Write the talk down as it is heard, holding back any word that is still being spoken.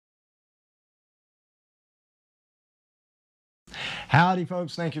Howdy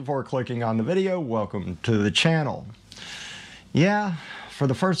folks, thank you for clicking on the video. Welcome to the channel. Yeah, for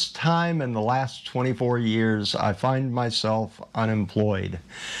the first time in the last 24 years, I find myself unemployed.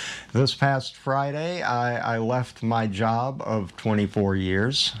 This past Friday, I left my job of 24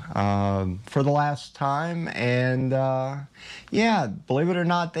 years for the last time, and yeah, believe it or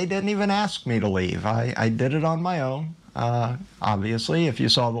not, they didn't even ask me to leave. I did it on my own. Obviously, if you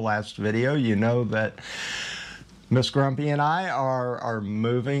saw the last video, you know that Miss Grumpy and I are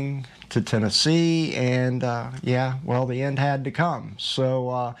moving to Tennessee, and yeah, well, the end had to come.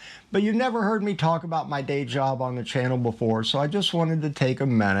 So, but you've never heard me talk about my day job on the channel before, so I just wanted to take a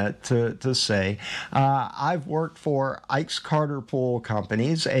minute to say I've worked for Ike's Carter Pool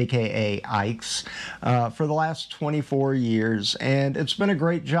Companies, aka Ike's, for the last 24 years, and it's been a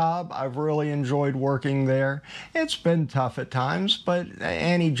great job. I've really enjoyed working there. It's been tough at times, but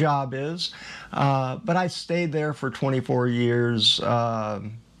any job is. But I stayed there for 24 years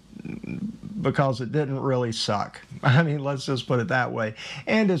because it didn't really suck. I mean, let's just put it that way.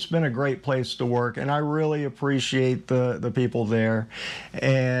 And it's been a great place to work, and I really appreciate the people there.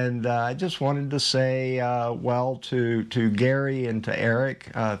 And I just wanted to say, well, to Gary and to Eric,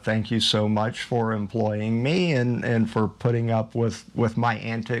 thank you so much for employing me and for putting up with my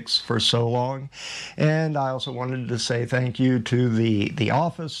antics for so long. And I also wanted to say thank you to the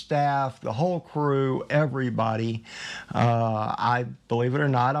office staff, the whole crew, everybody. I believe it or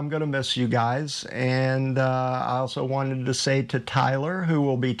not, I'm going to miss you guys. And I also wanted to say to Tyler, who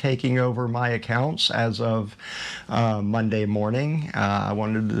will be taking over my accounts as of Monday morning, I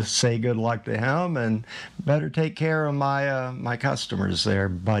wanted to say good luck to him, and better take care of my customers there,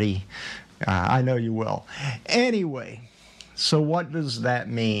 buddy. I know you will. Anyway, so what does that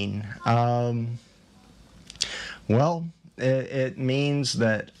mean? Well, it means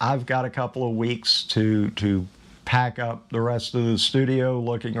that I've got a couple of weeks to pack up the rest of the studio.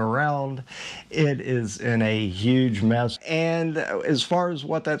 Looking around, it is in a huge mess. And as far as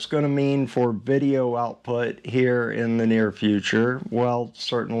what that's going to mean for video output here in the near future, well,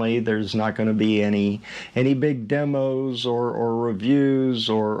 certainly there's not going to be any big demos or reviews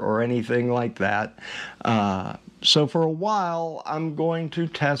or anything like that. So for a while, I'm going to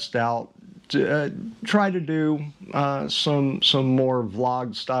test out, try to do some more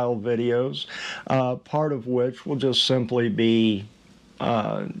vlog style videos, part of which will just simply be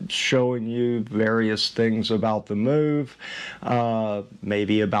showing you various things about the move,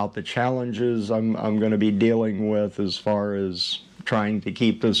 maybe about the challenges I'm going to be dealing with as far as trying to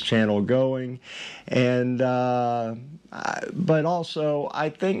keep this channel going, and but also I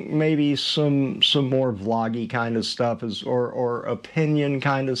think maybe some more vloggy kind of stuff or opinion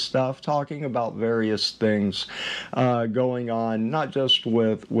kind of stuff, talking about various things going on, not just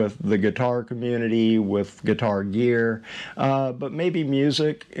with the guitar community, with guitar gear, but maybe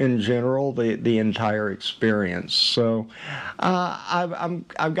music in general, the entire experience. So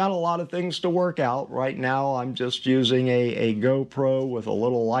I've got a lot of things to work out right now. I'm just using a GoPro with a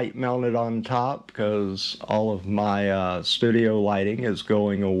little light mounted on top because all of my studio lighting is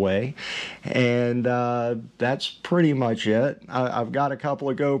going away, and that's pretty much it. I've got a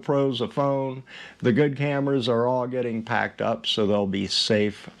couple of GoPros, a phone. The good cameras are all getting packed up, so they'll be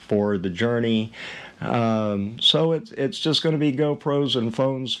safe for the journey. So it's just going to be GoPros and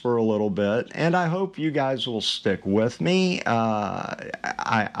phones for a little bit, and I hope you guys will stick with me.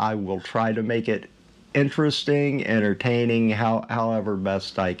 I will try to make it interesting, entertaining, however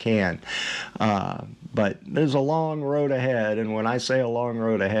best I can. But there's a long road ahead, and when I say a long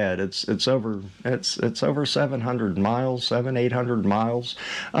road ahead, it's over 700 miles, 800 miles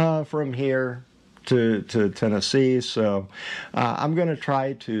from here to Tennessee. So I'm going to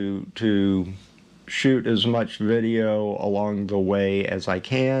try to shoot as much video along the way as I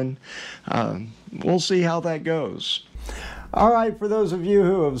can. We'll see how that goes. All right, for those of you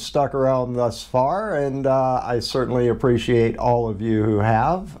who have stuck around thus far, and I certainly appreciate all of you who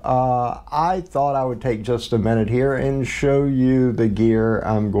have, I thought I would take just a minute here and show you the gear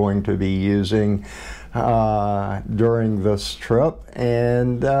I'm going to be using during this trip,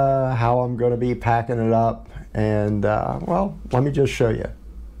 and how I'm going to be packing it up, and well, let me just show you.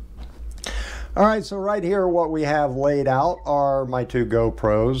 All right, so right here what we have laid out are my two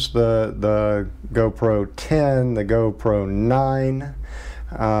GoPros, the GoPro 10, the GoPro 9,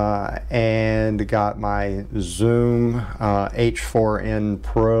 and got my Zoom H4n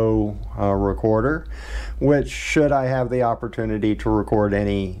Pro recorder, which, should I have the opportunity to record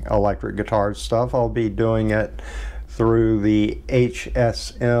any electric guitar stuff, I'll be doing it through the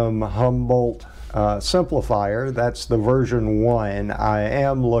HSM Humboldt Simplifier. That's the version 1. I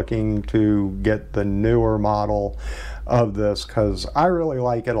am looking to get the newer model of this because I really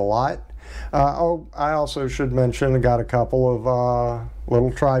like it a lot. Oh, I also should mention I got a couple of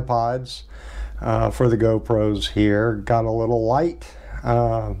little tripods for the GoPros here. Got a little light.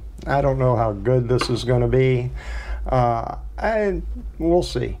 I don't know how good this is going to be. And we'll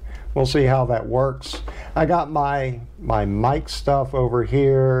see. We'll see how that works. I got my mic stuff over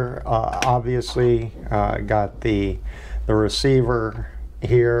here. Obviously, got the receiver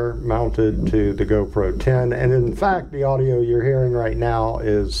here mounted to the GoPro 10, and in fact, the audio you're hearing right now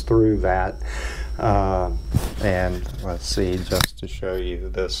is through that. And let's see, just to show you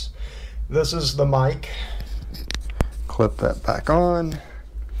this. This is the mic. Clip that back on.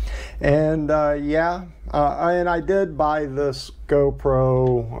 And yeah, and I did buy this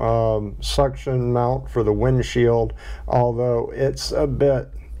GoPro suction mount for the windshield, although it's a bit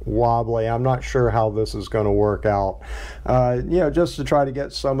wobbly. I'm not sure how this is going to work out. You know, just to try to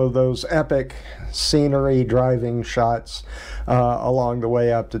get some of those epic scenery driving shots along the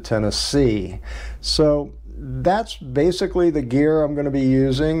way up to Tennessee. So that's basically the gear I'm going to be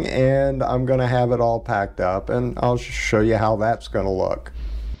using, and I'm going to have it all packed up, and I'll show you how that's going to look.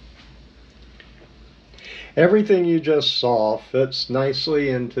 Everything you just saw fits nicely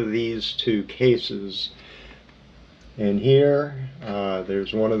into these two cases. And here,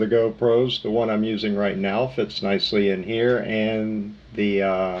 there's one of the GoPros. The one I'm using right now fits nicely in here, and the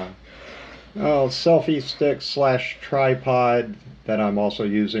selfie stick slash tripod that I'm also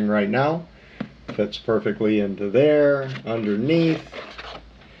using right now fits perfectly into there. Underneath,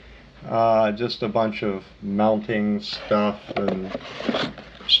 just a bunch of mounting stuff and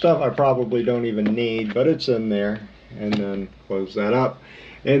stuff I probably don't even need, but it's in there. And then close that up.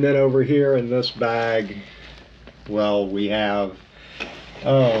 And then over here in this bag, well, we have,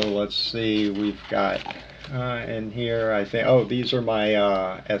 let's see, we've got in here, I think, these are my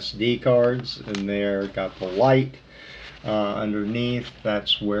SD cards, and there got the light underneath.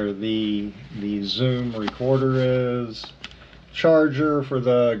 That's where the Zoom recorder is, charger for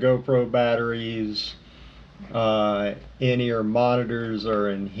the GoPro batteries, in-ear monitors are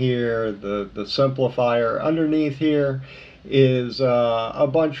in here, the simplifier. Underneath here is a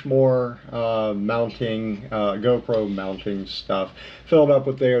bunch more mounting, GoPro mounting stuff filled up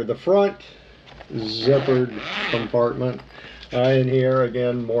with there. The front zippered compartment. In here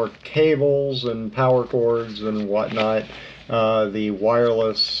again, more cables and power cords and whatnot. The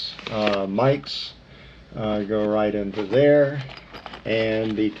wireless mics go right into there,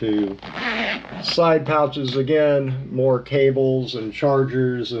 and the two side pouches, again, more cables and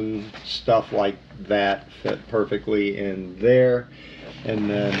chargers and stuff like that fit perfectly in there, and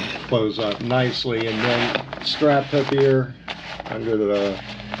then close up nicely. And then strapped up here under the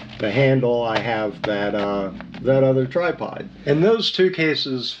handle, I have that that other tripod, and those two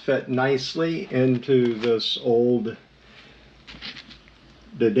cases fit nicely into this old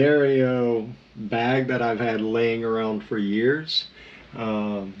D'Addario bag that I've had laying around for years.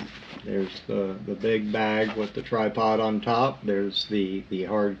 There's the big bag with the tripod on top. There's the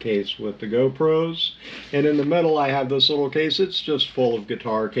hard case with the GoPros, and in the middle I have this little case. It's just full of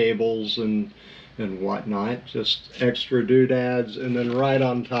guitar cables and whatnot, just extra doodads. And then right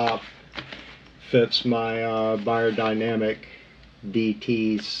on top fits my Beyerdynamic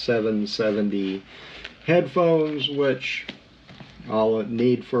DT770 headphones, which I'll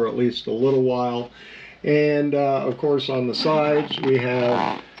need for at least a little while. And of course, on the sides we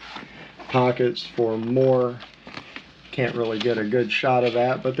have pockets for more. Can't really get a good shot of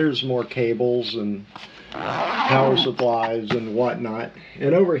that, but there's more cables and power supplies and whatnot.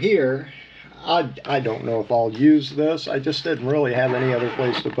 And over here, I don't know if I'll use this. I just didn't really have any other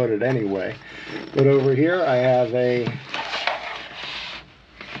place to put it anyway. But over here I have an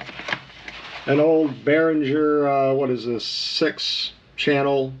old Behringer, what is this,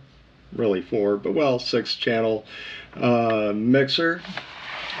 6-channel, really 4, but well, 6-channel mixer.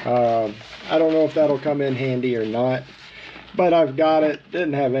 I don't know if that'll come in handy or not, but I've got it.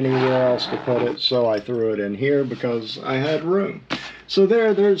 Didn't have anywhere else to put it, so I threw it in here because I had room. So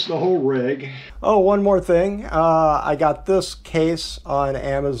there's the whole rig. Oh, one more thing. I got this case on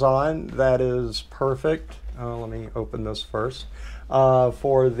Amazon that is perfect. Let me open this first.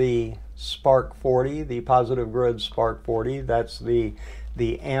 For the Spark 40, the Positive Grid Spark 40. That's the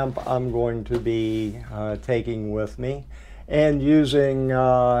amp I'm going to be taking with me and using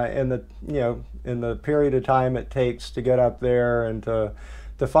in the period of time it takes to get up there and to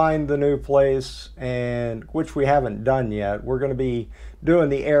find the new place, and which we haven't done yet. We're going to be doing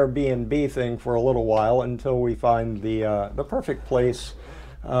the Airbnb thing for a little while until we find the perfect place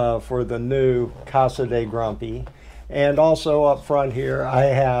for the new Casa de Grumpy. And also up front here I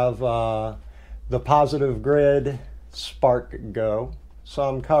have the Positive Grid Spark Go. So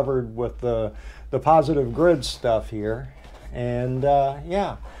I'm covered with the positive grid stuff here. And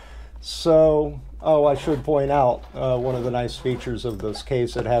yeah, so, oh, I should point out one of the nice features of this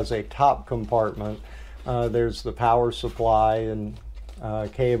case, it has a top compartment. There's the power supply and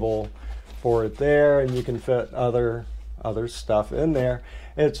cable for it there, and you can fit other stuff in there.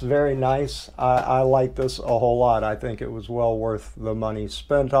 It's very nice. I like this a whole lot. I think it was well worth the money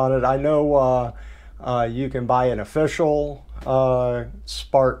spent on it. I know you can buy an official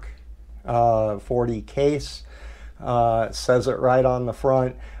Spark 40 case. It says it right on the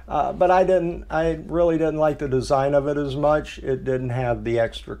front. But I really didn't like the design of it as much. It didn't have the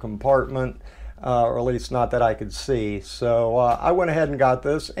extra compartment. Or at least not that I could see. So I went ahead and got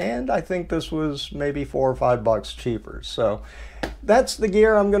this, and I think this was maybe $4 or $5 cheaper. So that's the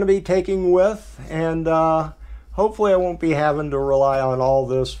gear I'm going to be taking with, and hopefully I won't be having to rely on all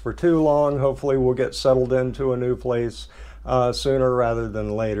this for too long. Hopefully we'll get settled into a new place sooner rather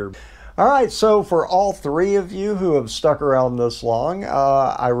than later. All right, so for all three of you who have stuck around this long,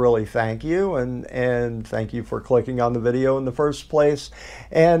 I really thank you, and thank you for clicking on the video in the first place.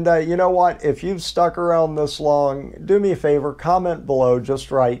 And you know what? If you've stuck around this long, do me a favor, comment below,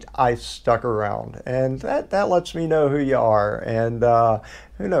 just write, "I stuck around." And that lets me know who you are. And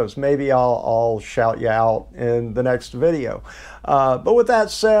who knows, maybe I'll shout you out in the next video. But with that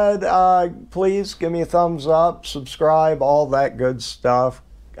said, please give me a thumbs up, subscribe, all that good stuff.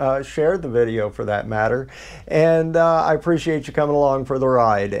 Share the video for that matter. And I appreciate you coming along for the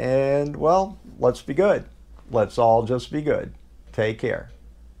ride. And well, let's be good. Let's all just be good. Take care.